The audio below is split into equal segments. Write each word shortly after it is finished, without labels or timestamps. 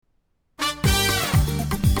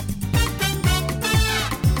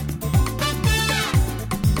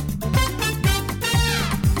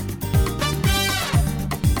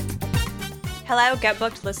Hello, Get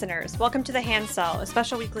Booked listeners. Welcome to The Hand Sell, a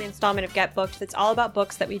special weekly installment of Get Booked that's all about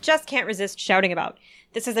books that we just can't resist shouting about.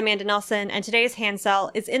 This is Amanda Nelson, and today's Hand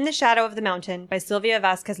Sell is In the Shadow of the Mountain by Silvia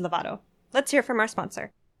Vázquez Lavado. Let's hear from our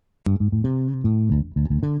sponsor.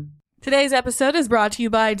 Today's episode is brought to you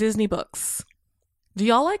by Disney Books. Do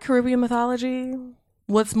y'all like Caribbean mythology?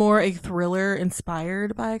 What's more, a thriller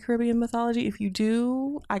inspired by Caribbean mythology? If you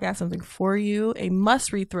do, I got something for you. A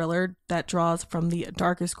must-read thriller that draws from the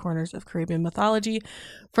darkest corners of Caribbean mythology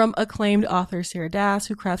from acclaimed author Sarah Dass,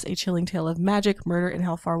 who crafts a chilling tale of magic, murder, and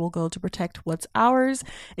how far we'll go to protect what's ours.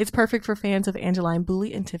 It's perfect for fans of Angeline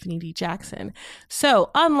Boulley and Tiffany D. Jackson. So,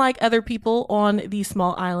 unlike other people on the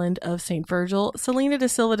small island of St. Virgil, Selena da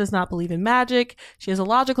Silva does not believe in magic. She has a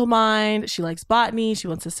logical mind. She likes botany. She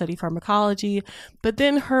wants to study pharmacology. But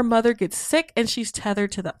then her mother gets sick and she's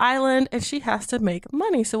tethered to the island and she has to make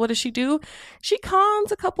money. So what does she do? She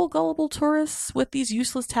cons a couple gullible tourists with these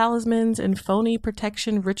useless talismans and phony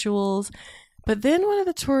protection rituals. But then one of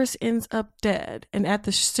the tourists ends up dead and at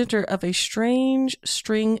the center of a strange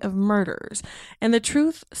string of murders. And the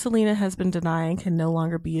truth Selena has been denying can no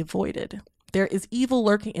longer be avoided. There is evil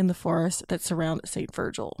lurking in the forest that surround St.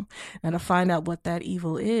 Virgil. Now, to find out what that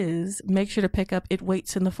evil is, make sure to pick up It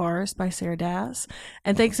Waits in the Forest by Sarah Dass.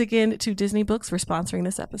 And thanks again to Disney Books for sponsoring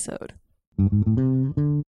this episode.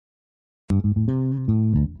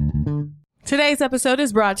 Today's episode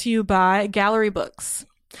is brought to you by Gallery Books.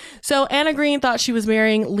 So Anna Green thought she was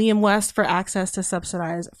marrying Liam West for access to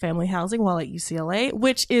subsidized family housing while at UCLA,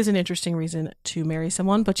 which is an interesting reason to marry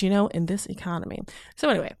someone, but you know, in this economy. So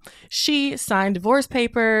anyway, she signed divorce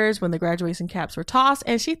papers when the graduation caps were tossed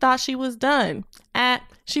and she thought she was done.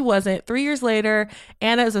 She wasn't. 3 years later,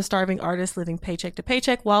 Anna is a starving artist living paycheck to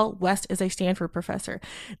paycheck while West is a Stanford professor.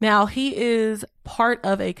 Now, he is part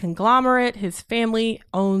of a conglomerate. His family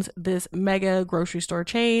owns this mega grocery store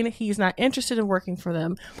chain. He's not interested in working for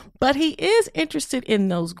them, but he is interested in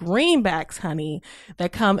those greenbacks, honey,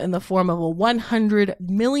 that come in the form of a $100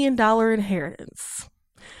 million inheritance.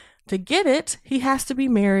 To get it, he has to be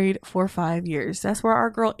married for 5 years. That's where our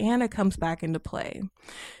girl Anna comes back into play.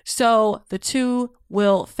 So the two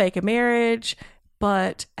will fake a marriage,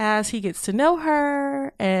 but as he gets to know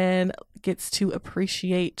her and gets to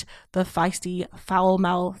appreciate the feisty,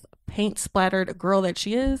 foul-mouthed, paint-splattered girl that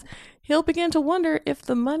she is, he'll begin to wonder if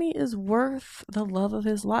the money is worth the love of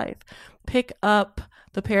his life. Pick up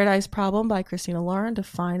The Paradise Problem by Christina Lauren to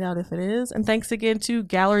find out if it is. And thanks again to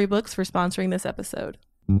Gallery Books for sponsoring this episode.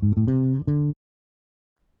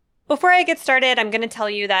 Before I get started, I'm going to tell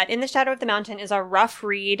you that In the Shadow of the Mountain is a rough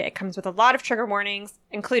read. It comes with a lot of trigger warnings,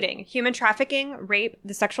 including human trafficking, rape,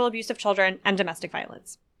 the sexual abuse of children, and domestic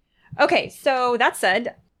violence. Okay, so that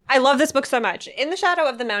said, I love this book so much. In the Shadow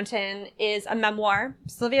of the Mountain is a memoir.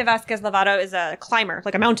 Silvia Vázquez Lavado is a climber,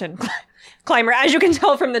 like a mountain climber, as you can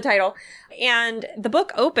tell from the title. And the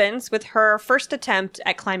book opens with her first attempt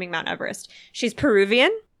at climbing Mount Everest. She's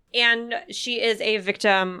Peruvian, and she is a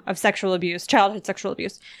victim of sexual abuse, childhood sexual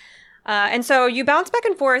abuse. And so you bounce back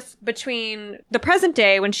and forth between the present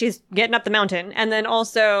day when she's getting up the mountain and then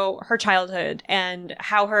also her childhood and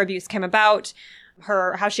how her abuse came about,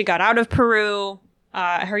 how she got out of Peru,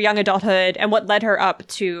 her young adulthood, and what led her up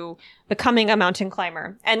to becoming a mountain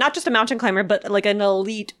climber. And not just a mountain climber, but like an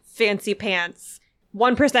elite fancy pants,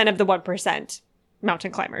 1% of the 1%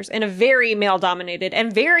 mountain climbers in a very male-dominated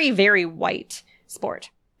and very, very white sport.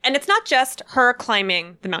 And it's not just her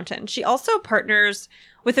climbing the mountain. She also partners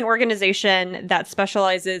with an organization that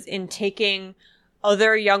specializes in taking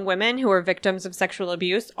other young women who are victims of sexual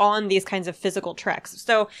abuse on these kinds of physical treks.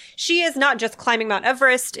 So she is not just climbing Mount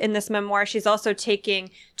Everest in this memoir. She's also taking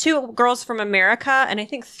 2 girls from America and I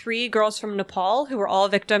think 3 girls from Nepal who were all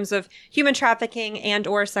victims of human trafficking and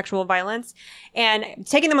or sexual violence and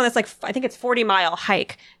taking them on this, like, I think it's 40-mile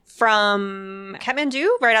hike from Kathmandu,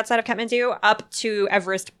 right outside of Kathmandu, up to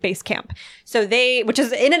Everest Base Camp. So which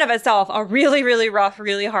is in and of itself a really, really rough,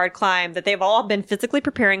 really hard climb that they've all been physically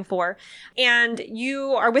preparing for. And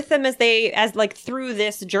you are with them as through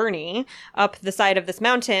this journey up the side of this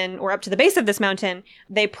mountain or up to the base of this mountain,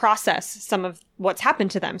 they process some of what's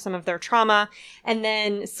happened to them, some of their trauma. And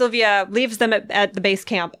then Sylvia leaves them at the base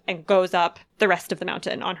camp and goes up the rest of the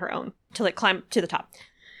mountain on her own to climb to the top.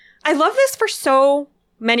 I love this for so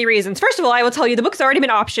many reasons. First of all, I will tell you the book's already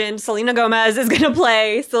been optioned. Selena Gomez is going to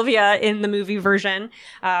play Sylvia in the movie version,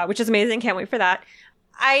 which is amazing. Can't wait for that.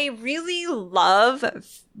 I really love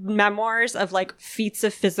memoirs of like feats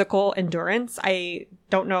of physical endurance. I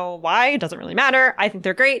don't know why. It doesn't really matter. I think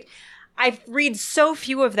they're great. I read so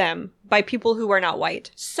few of them by people who are not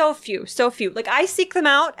white. So few. Like I seek them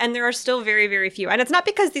out and there are still very, very few. And it's not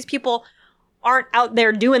because these people aren't out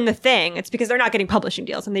there doing the thing, it's because they're not getting publishing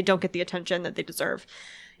deals and they don't get the attention that they deserve.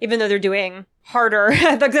 Even though they're doing harder,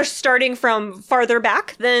 like they're starting from farther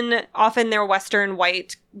back than often their Western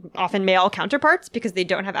white, often male counterparts, because they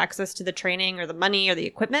don't have access to the training or the money or the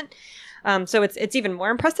equipment. So it's even more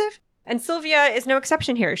impressive. And Sylvia is no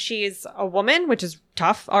exception here. She's a woman, which is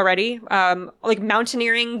tough already. Like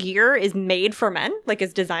mountaineering gear is made for men, like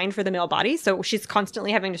is designed for the male body. So she's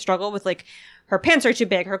constantly having to struggle with like her pants are too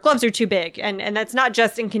big, her gloves are too big. And that's not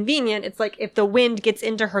just inconvenient. It's like if the wind gets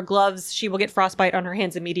into her gloves, she will get frostbite on her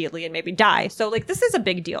hands immediately and maybe die. So like this is a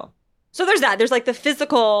big deal. So there's that. There's like the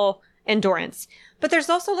physical endurance. But there's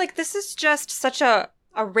also like this is just such a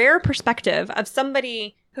rare perspective of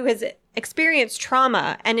somebody who has experienced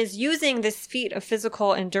trauma and is using this feat of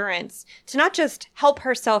physical endurance to not just help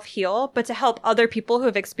herself heal, but to help other people who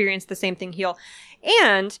have experienced the same thing heal.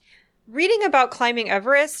 And reading about climbing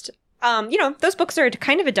Everest, those books are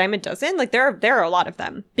kind of a dime a dozen. Like there are a lot of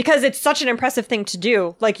them because it's such an impressive thing to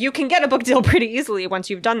do. Like you can get a book deal pretty easily once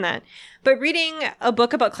you've done that. But reading a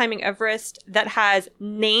book about climbing Everest that has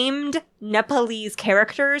named Nepalese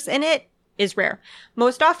characters in it is rare.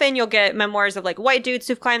 Most often you'll get memoirs of like white dudes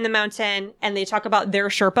who've climbed the mountain and they talk about their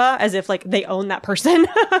Sherpa as if like they own that person.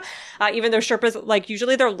 Even though Sherpa's like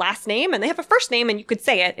usually their last name and they have a first name and you could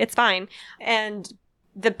say it. It's fine. And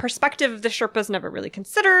the perspective of the Sherpa's never really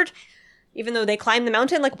considered, even though they climb the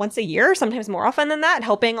mountain like once a year, sometimes more often than that,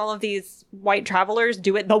 helping all of these white travelers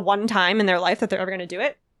do it the one time in their life that they're ever going to do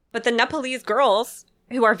it. But the Nepalese girls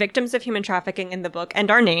who are victims of human trafficking in the book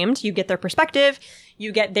and are named, you get their perspective,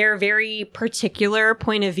 you get their very particular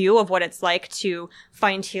point of view of what it's like to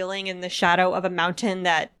find healing in the shadow of a mountain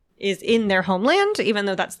that is in their homeland, even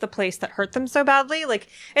though that's the place that hurt them so badly. Like,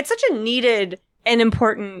 it's such a needed and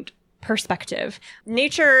important perspective.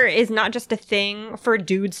 Nature is not just a thing for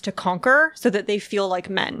dudes to conquer so that they feel like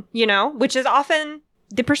men, which is often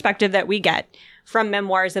the perspective that we get from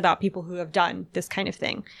memoirs about people who have done this kind of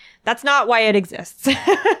thing. That's not why it exists.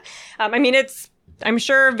 It's, I'm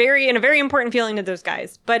sure, a very important feeling to those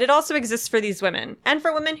guys, but it also exists for these women and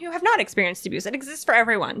for women who have not experienced abuse. It exists for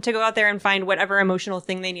everyone to go out there and find whatever emotional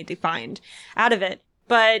thing they need to find out of it.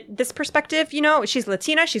 But this perspective, she's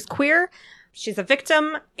Latina, she's queer, she's a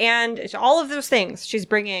victim, and all of those things she's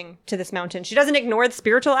bringing to this mountain. She doesn't ignore the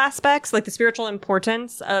spiritual aspects, like the spiritual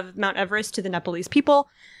importance of Mount Everest to the Nepalese people.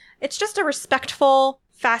 It's just a respectful,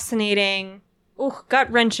 fascinating,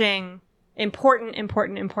 gut-wrenching,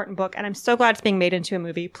 important book. And I'm so glad it's being made into a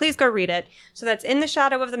movie. Please go read it. So that's In the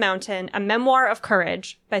Shadow of the Mountain, A Memoir of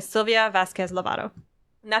Courage by Sylvia Vázquez Lovato.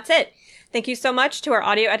 And that's it. Thank you so much to our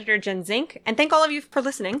audio editor, Jen Zink. And thank all of you for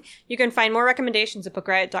listening. You can find more recommendations at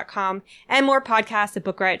bookriot.com and more podcasts at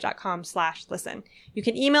bookriot.com/listen. You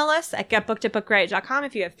can email us at getbooked@bookriot.com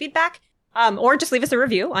if you have feedback. Or just leave us a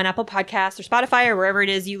review on Apple Podcasts or Spotify or wherever it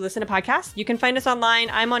is you listen to podcasts. You can find us online.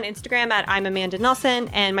 I'm on Instagram at I'm Amanda Nelson,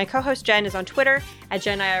 and my co-host Jen is on Twitter at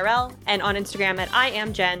JenIRL and on Instagram at I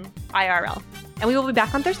am Jen IRL. And we will be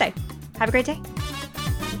back on Thursday. Have a great day.